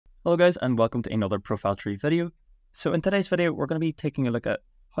Hello guys, and welcome to another profile tree video. So in today's video, we're going to be taking a look at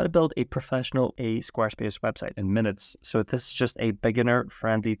how to build a professional Squarespace website in minutes. So this is just a beginner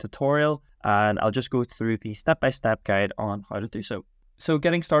friendly tutorial, and I'll just go through the step-by-step guide on how to do so. So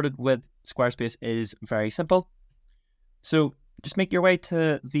getting started with Squarespace is very simple. So just make your way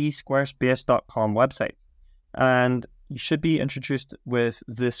to the squarespace.com website, and you should be introduced with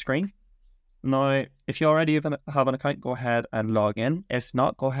this screen. Now, if you already have an account, go ahead and log in. If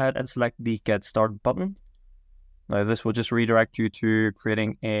not, go ahead and select the Get Started button. Now, this will just redirect you to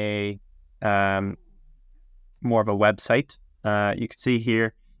creating a more of a website. You can see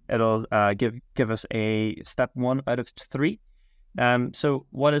here, it'll give us a step 1 out of 3. So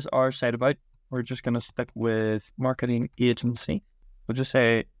what is our site about? We're just going to stick with marketing agency. We'll just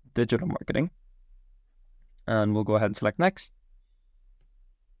say digital marketing. And we'll go ahead and select next.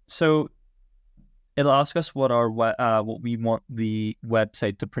 So it'll ask us what we want the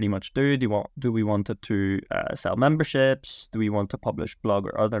website to pretty much do. Do we want it to sell memberships? Do we want to publish blog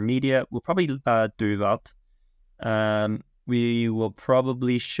or other media? We'll probably do that. We will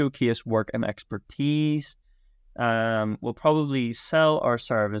probably showcase work and expertise. We'll probably sell our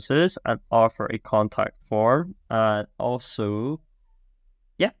services and offer a contact form. Also,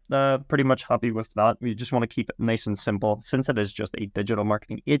 yeah, pretty much happy with that. We just want to keep it nice and simple since it is just a digital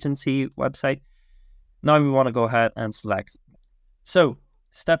marketing agency website. Now we want to go ahead and select. So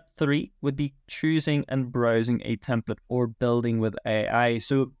step 3 would be choosing and browsing a template or building with AI.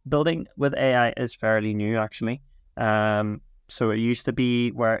 So building with AI is fairly new actually. So it used to be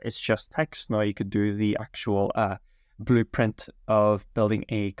where it's just text. Now you could do the actual blueprint of building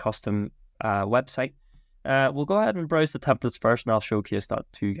a custom website. We'll go ahead and browse the templates first, and I'll showcase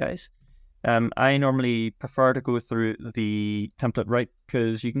that to you guys. I normally prefer to go through the template route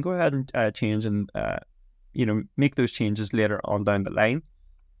because you can go ahead and change and make those changes later on down the line.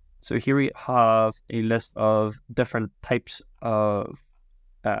 So here we have a list of different types of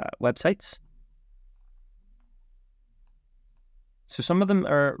websites. So some of them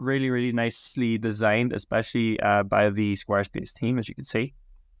are really, really nicely designed, especially by the Squarespace team, as you can see.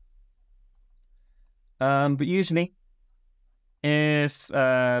 But usually,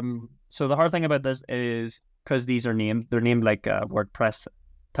 so the hard thing about this is because they're named like WordPress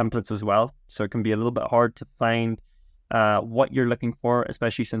templates as well. So it can be a little bit hard to find what you're looking for,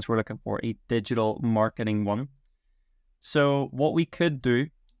 especially since we're looking for a digital marketing one. So what we could do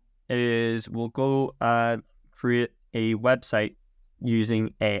is we'll go and create a website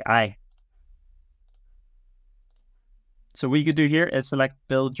using AI. So what you could do here is select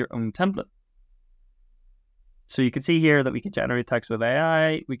build your own template. So you can see here that we can generate text with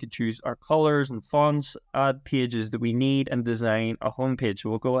AI, we could choose our colors and fonts, add pages that we need, and design a homepage. So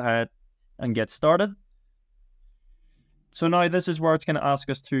we'll go ahead and get started. So now this is where it's going to ask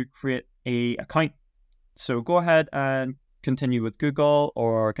us to create an account. So go ahead and continue with Google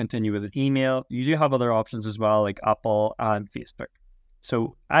or continue with an email. You do have other options as well, like Apple and Facebook.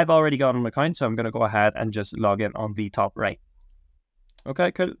 So I've already got an account, so I'm going to go ahead and just log in on the top right.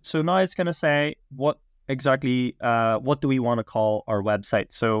 Okay, cool. So now it's going to say what do we want to call our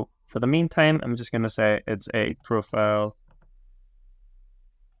website. So for the meantime, I'm just going to say it's a profile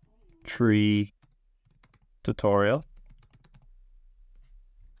tree tutorial.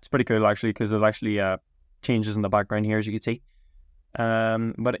 It's pretty cool actually, because it actually changes in the background here, as you can see.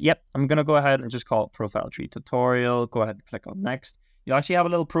 But yep, I'm going to go ahead and just call it profile tree tutorial. Go ahead and click on next. You actually have a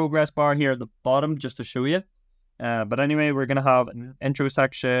little progress bar here at the bottom just to show you. But anyway, we're going to have an intro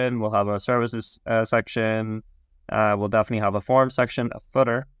section, we'll have a services section, we'll definitely have a form section, a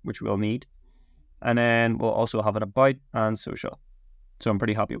footer, which we'll need, and then we'll also have an about and social. So I'm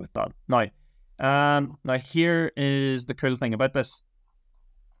pretty happy with that. Now here is the cool thing about this.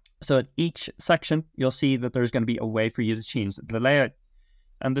 So at each section, you'll see that there's going to be a way for you to change the layout.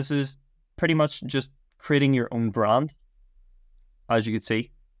 And this is pretty much just creating your own brand, as you can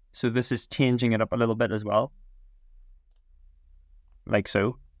see. So this is changing it up a little bit as well, like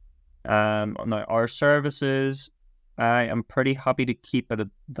so. Now our services, I am pretty happy to keep it at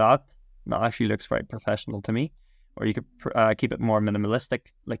that. That actually looks very professional to me. Or you could keep it more minimalistic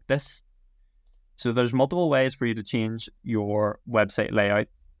like this. So there's multiple ways for you to change your website layout.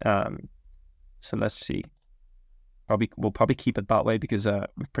 So let's see. We'll probably keep it that way because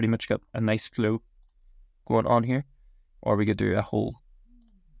we've pretty much got a nice flow going on here. Or we could do a whole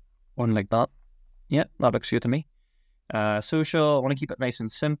one like that. Yeah, that looks good to me. Social, I want to keep it nice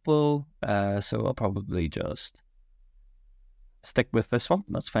and simple. So I'll probably just stick with this one.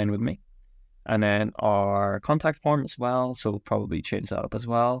 That's fine with me. And then our contact form as well. So we'll probably change that up as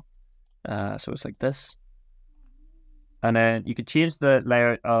well. So it's like this. And then you could change the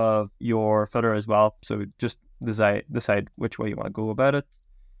layout of your footer as well. So just decide which way you want to go about it.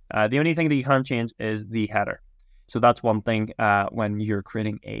 The only thing that you can't change is the header. So that's one thing when you're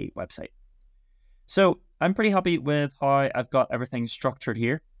creating a website. So I'm pretty happy with how I've got everything structured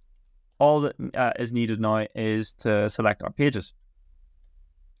here. All that is needed now is to select our pages.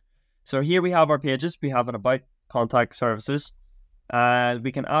 So here we have our pages. We have an about, contact, services.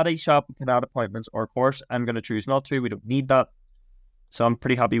 We can add a shop, we can add appointments or course. I'm going to choose not to. We don't need that. So I'm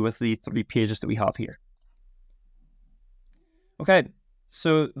pretty happy with the 3 pages that we have here. Okay,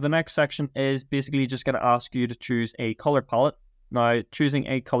 so the next section is basically just going to ask you to choose a color palette. Now, choosing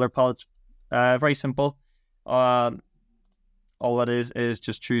a color palette is very simple. All it is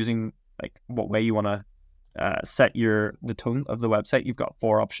just choosing like what way you want to set the tone of the website. You've got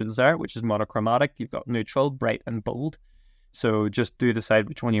 4 options there, which is monochromatic. You've got neutral, bright, and bold. So just do decide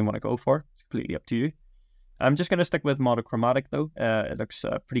which one you want to go for. It's completely up to you. I'm just going to stick with monochromatic though. It looks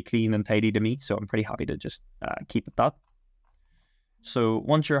pretty clean and tidy to me, so I'm pretty happy to just keep it that. So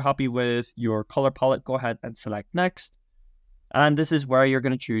once you're happy with your color palette, go ahead and select next. And this is where you're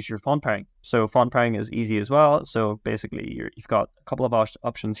going to choose your font pairing. So font pairing is easy as well. So basically you've got a couple of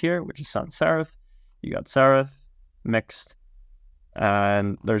options here, which is sans serif. You got serif, mixed,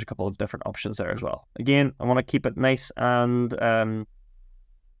 and there's a couple of different options there as well. Again, I want to keep it nice and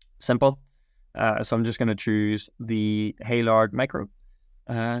simple. So I'm just going to choose the Haylard Micro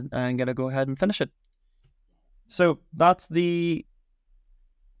and I'm going to go ahead and finish it. So that's pretty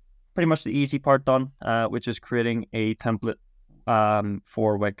much the easy part done, which is creating a template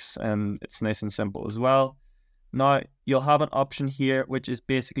for Wix, and it's nice and simple as well. Now you'll have an option here which is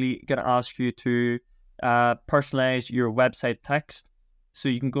basically going to ask you to personalize your website text. So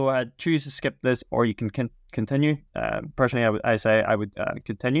you can go ahead, choose to skip this, or you can continue. Personally, I say I would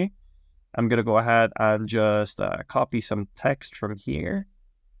continue. I'm going to go ahead and just copy some text from here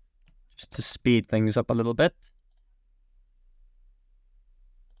just to speed things up a little bit.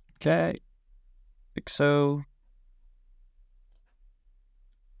 Okay, like so.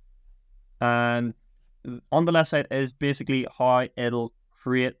 And on the left side is basically how it'll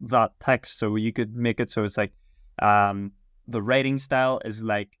create that text. So you could make it so it's like the writing style is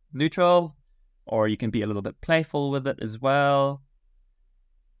like neutral, or you can be a little bit playful with it as well.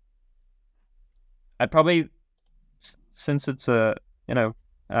 I'd probably, since it's a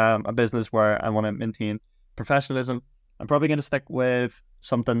business where I want to maintain professionalism, I'm probably going to stick with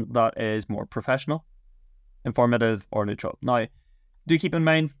something that is more professional, informative, or neutral. Now, do keep in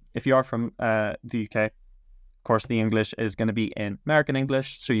mind, if you are from the UK, of course, the English is going to be in American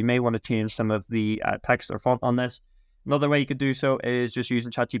English, so you may want to change some of the text or font on this. Another way you could do so is just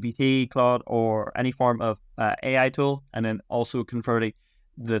using ChatGPT, Claude, or any form of AI tool, and then also converting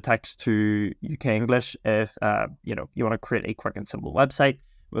the text to UK English if you want to create a quick and simple website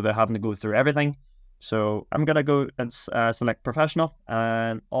without having to go through everything. So I'm going to go and select professional,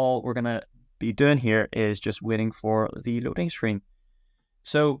 and all we're going to be doing here is just waiting for the loading screen.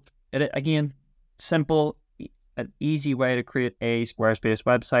 So again, simple, an easy way to create a Squarespace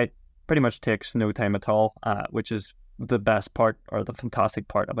website. Pretty much takes no time at all, which is the best part or the fantastic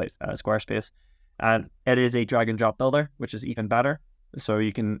part about Squarespace. And it is a drag and drop builder, which is even better. So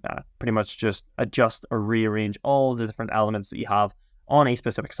you can pretty much just adjust or rearrange all the different elements that you have on a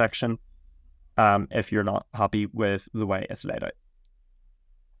specific section if you're not happy with the way it's laid out.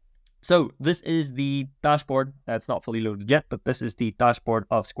 So this is the dashboard. It's not fully loaded yet, but this is the dashboard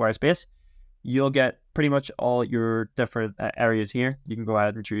of Squarespace. You'll get pretty much all your different areas here. You can go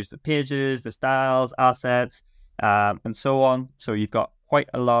ahead and choose the pages, the styles, assets, and so on. So you've got quite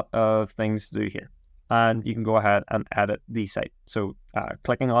a lot of things to do here. And you can go ahead and edit the site. So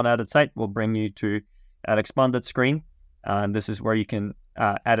clicking on edit site will bring you to an expanded screen. And this is where you can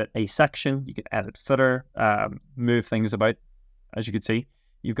edit a section. You can edit footer, move things about. As you can see,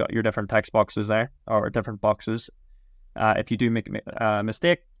 you've got your different text boxes there, or different boxes. If you do make a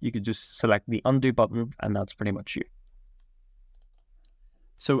mistake, you could just select the undo button, and that's pretty much you.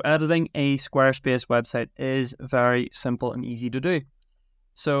 So editing a Squarespace website is very simple and easy to do.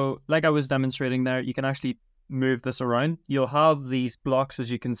 So like I was demonstrating there, you can actually move this around. You'll have these blocks, as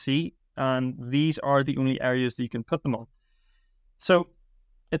you can see, and these are the only areas that you can put them on. So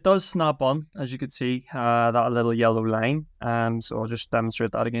it does snap on, as you can see, that little yellow line. So I'll just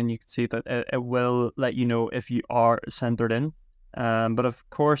demonstrate that again. You can see that it will let you know if you are centered in. But of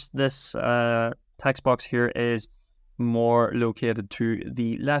course, this text box here is more located to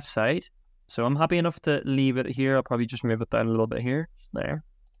the left side. So I'm happy enough to leave it here. I'll probably just move it down a little bit here. There.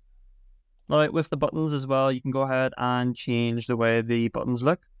 Now with the buttons as well, you can go ahead and change the way the buttons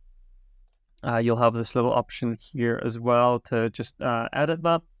look. you'll have this little option here as well to just edit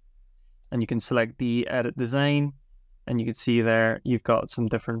that. And you can select the edit design, and you can see there you've got some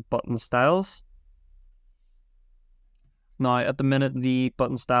different button styles. Now, at the minute, the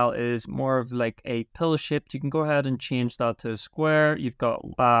button style is more of like a pill shaped. You can go ahead and change that to square. You've got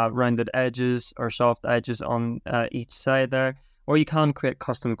rounded edges or soft edges on each side there, or you can create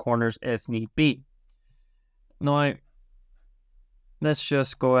custom corners if need be. Now, let's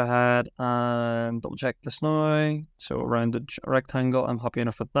just go ahead and double check this now. So rounded rectangle, I'm happy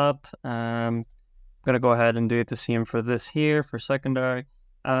enough with that. I'm going to go ahead and do it the same for this here for secondary.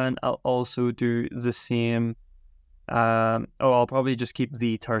 And I'll also do the same. I'll probably just keep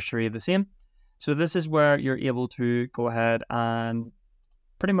the tertiary the same. So this is where you're able to go ahead and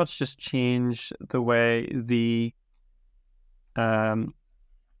pretty much just change the way the button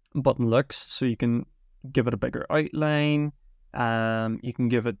looks. So you can give it a bigger outline. You can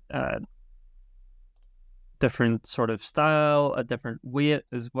give it a different sort of style, a different weight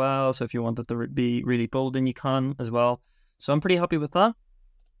as well. So if you want it to be really bold, then you can as well. So I'm pretty happy with that.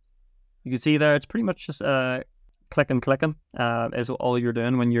 You can see there, it's pretty much just clicking is all you're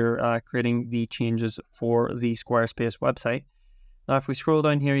doing when you're creating the changes for the Squarespace website. Now, if we scroll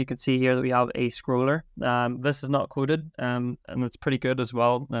down here, you can see here that we have a scroller. This is not coded, and it's pretty good as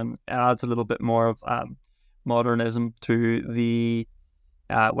well. It adds a little bit more of modernism to the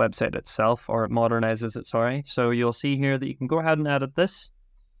website itself, or it modernizes it, sorry. So you'll see here that you can go ahead and edit this.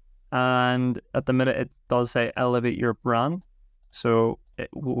 And at the minute, it does say elevate your brand. So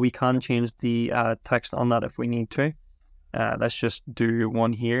we can change the text on that if we need to. Let's just do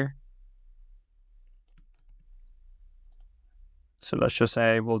one here. So let's just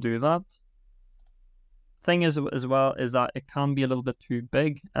say we'll do that. Thing is as well is that it can be a little bit too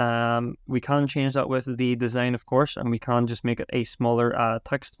big. We can change that with the design, of course, and we can just make it a smaller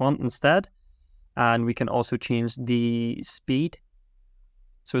text font instead. And we can also change the speed.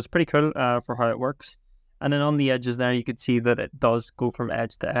 So it's pretty cool for how it works. And then on the edges there, you could see that it does go from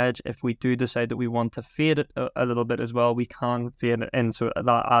edge to edge. If we do decide that we want to fade it a little bit as well, we can fade it in. So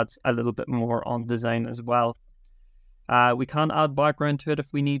that adds a little bit more on design as well. We can add background to it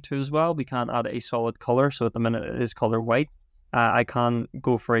if we need to as well. We can add a solid color. So at the minute it is color white. I can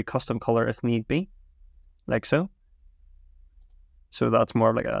go for a custom color if need be, like so. So that's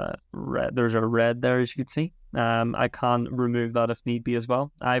more like a red. There's a red there, as you can see. I can remove that if need be as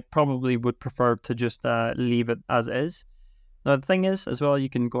well. I probably would prefer to just leave it as is. Now the thing is as well, you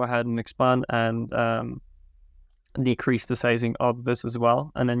can go ahead and expand and decrease the sizing of this as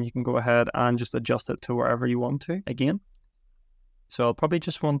well, and then you can go ahead and just adjust it to wherever you want to again. So I'll probably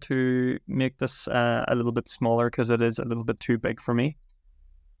just want to make this a little bit smaller because it is a little bit too big for me.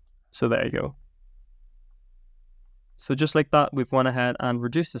 So there you go. So just like that, we've went ahead and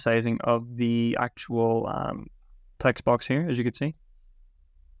reduced the sizing of the actual text box here, as you can see.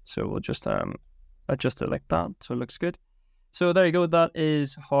 So we'll just adjust it like that, so it looks good. So there you go, that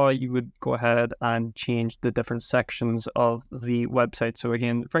is how you would go ahead and change the different sections of the website. So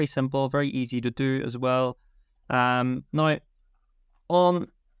again, very simple, very easy to do as well. Now, on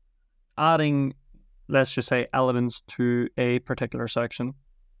adding, let's just say, elements to a particular section,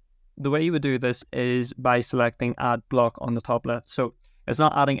 the way you would do this is by selecting add block on the top left. So it's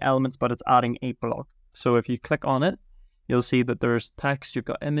not adding elements, but it's adding a block. So if you click on it, you'll see that there's text, you've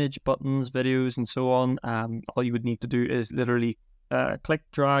got image, buttons, videos, and so on. All you would need to do is literally click,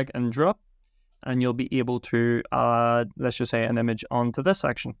 drag, and drop, and you'll be able to add, let's just say, an image onto this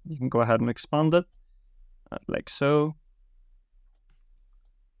section. You can go ahead and expand it, like so.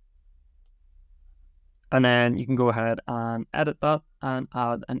 And then you can go ahead and edit that and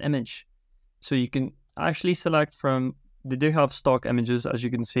add an image. So you can actually select from, they do have stock images, as you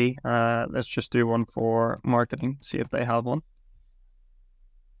can see. Let's just do one for marketing, see if they have one.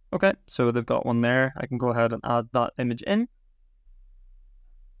 Okay, so they've got one there. I can go ahead and add that image in.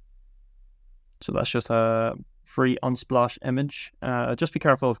 So that's just a free Unsplash image. Just be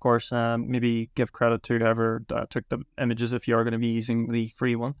careful, of course. Maybe give credit to whoever took the images if you're going to be using the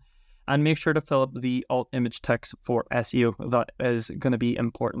free one. And make sure to fill up the alt image text for SEO. That is going to be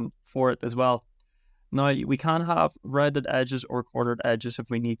important for it as well. Now, we can have rounded edges or quartered edges if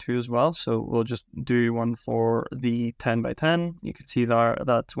we need to as well. So we'll just do one for the 10 by 10. You can see there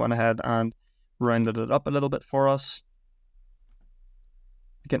that went ahead and rounded it up a little bit for us.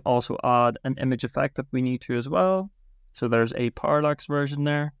 We can also add an image effect if we need to as well. So there's a parallax version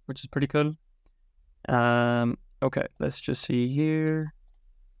there, which is pretty cool. Okay, let's just see here.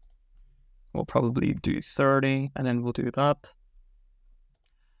 We'll probably do 30, and then we'll do that.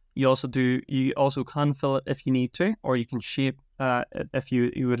 You also can fill it if you need to, or you can shape if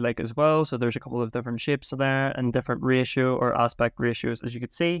you would like as well. So there's a couple of different shapes there and different ratio or aspect ratios, as you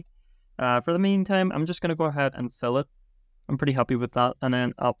could see. For the meantime, I'm just going to go ahead and fill it. I'm pretty happy with that, and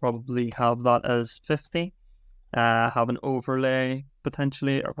then I'll probably have that as 50. Have an overlay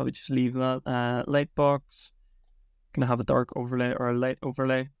potentially, or probably just leave that. Light box, gonna have a dark overlay or a light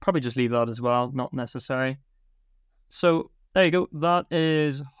overlay. Probably just leave that as well, not necessary. So there you go. That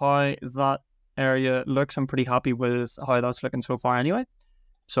is how that area looks. I'm pretty happy with how that's looking so far anyway.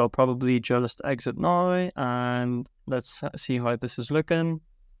 So I'll probably just exit now, and let's see how this is looking.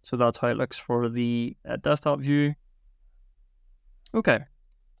 So that's how it looks for the desktop view. Okay,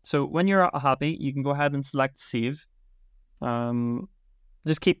 so when you're happy, you can go ahead and select save.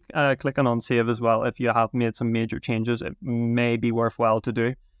 Just keep clicking on save as well. If you have made some major changes, it may be worthwhile to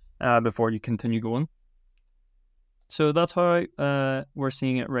do before you continue going. So that's how we're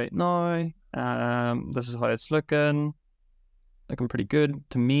seeing it right now. This is how it's looking pretty good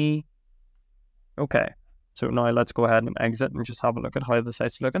to me. Okay, so now let's go ahead and exit and just have a look at how the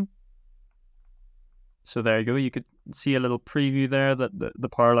site's looking. So there you go. You could see a little preview there that the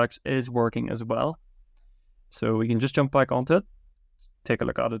parallax is working as well. So we can just jump back onto it, take a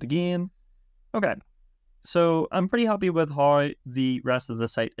look at it again. Okay, so I'm pretty happy with how the rest of the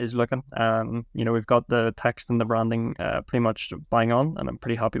site is looking. You know, we've got the text and the branding pretty much bang on, and I'm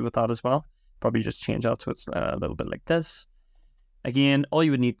pretty happy with that as well. Probably just change that so it's a little bit like this. Again, all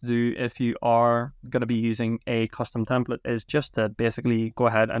you would need to do if you are going to be using a custom template is just to basically go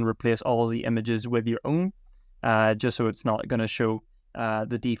ahead and replace all of the images with your own, just so it's not going to show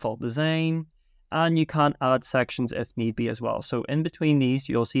the default design. And you can add sections if need be as well. So in between these,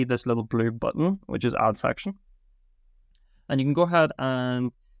 you'll see this little blue button, which is add section. And you can go ahead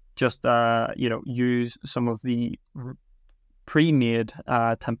and just, you know, use some of the pre-made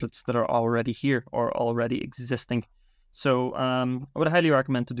templates that are already here or already existing. So I would highly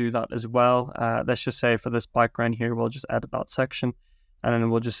recommend to do that as well. Let's just say for this background here, we'll just edit that section, and then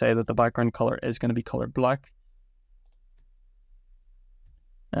we'll just say that the background color is going to be color black.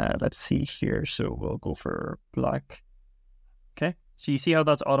 Let's see here. So we'll go for black. Okay. So you see how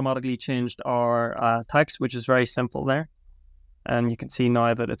that's automatically changed our text, which is very simple there. And you can see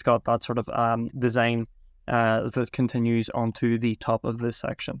now that it's got that sort of design that continues onto the top of this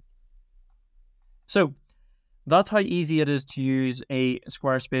section. So that's how easy it is to use a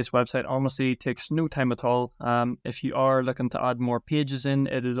Squarespace website. Honestly, it takes no time at all. If you are looking to add more pages in,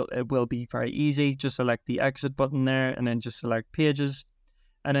 it will be very easy. Just select the exit button there and then just select pages.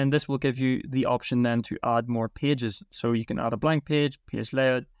 And then this will give you the option then to add more pages. So you can add a blank page, page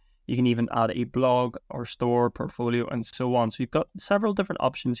layout. You can even add a blog or store, portfolio, and so on. So you've got several different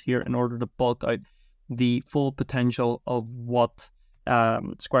options here in order to bulk out the full potential of what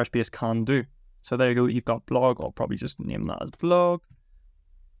Squarespace can do. So there you go, you've got blog. I'll probably just name that as blog.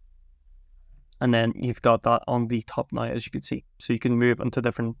 And then you've got that on the top now, as you can see. So you can move onto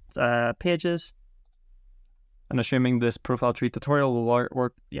different pages. And assuming this profile tree tutorial will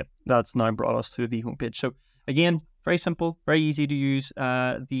work, yep, that's now brought us to the homepage. So again, very simple, very easy to use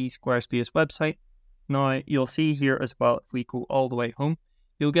the Squarespace website. Now you'll see here as well, if we go all the way home,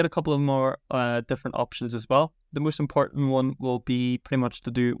 you'll get a couple of more different options as well. The most important one will be pretty much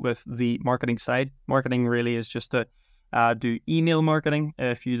to do with the marketing side. Marketing really is just to do email marketing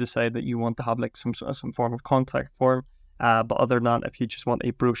if you decide that you want to have like some form of contact form. But other than that, if you just want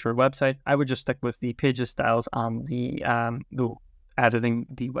a brochure website, I would just stick with the pages, styles, and the editing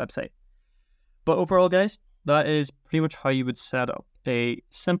the website. But overall, guys, that is pretty much how you would set up a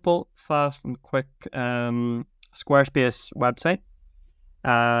simple, fast, and quick Squarespace website.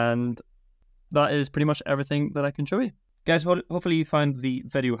 And that is pretty much everything that I can show you. Guys, hopefully you found the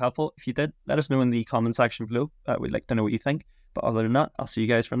video helpful. If you did, let us know in the comment section below. We'd like to know what you think. But other than that, I'll see you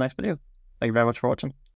guys for the next video. Thank you very much for watching.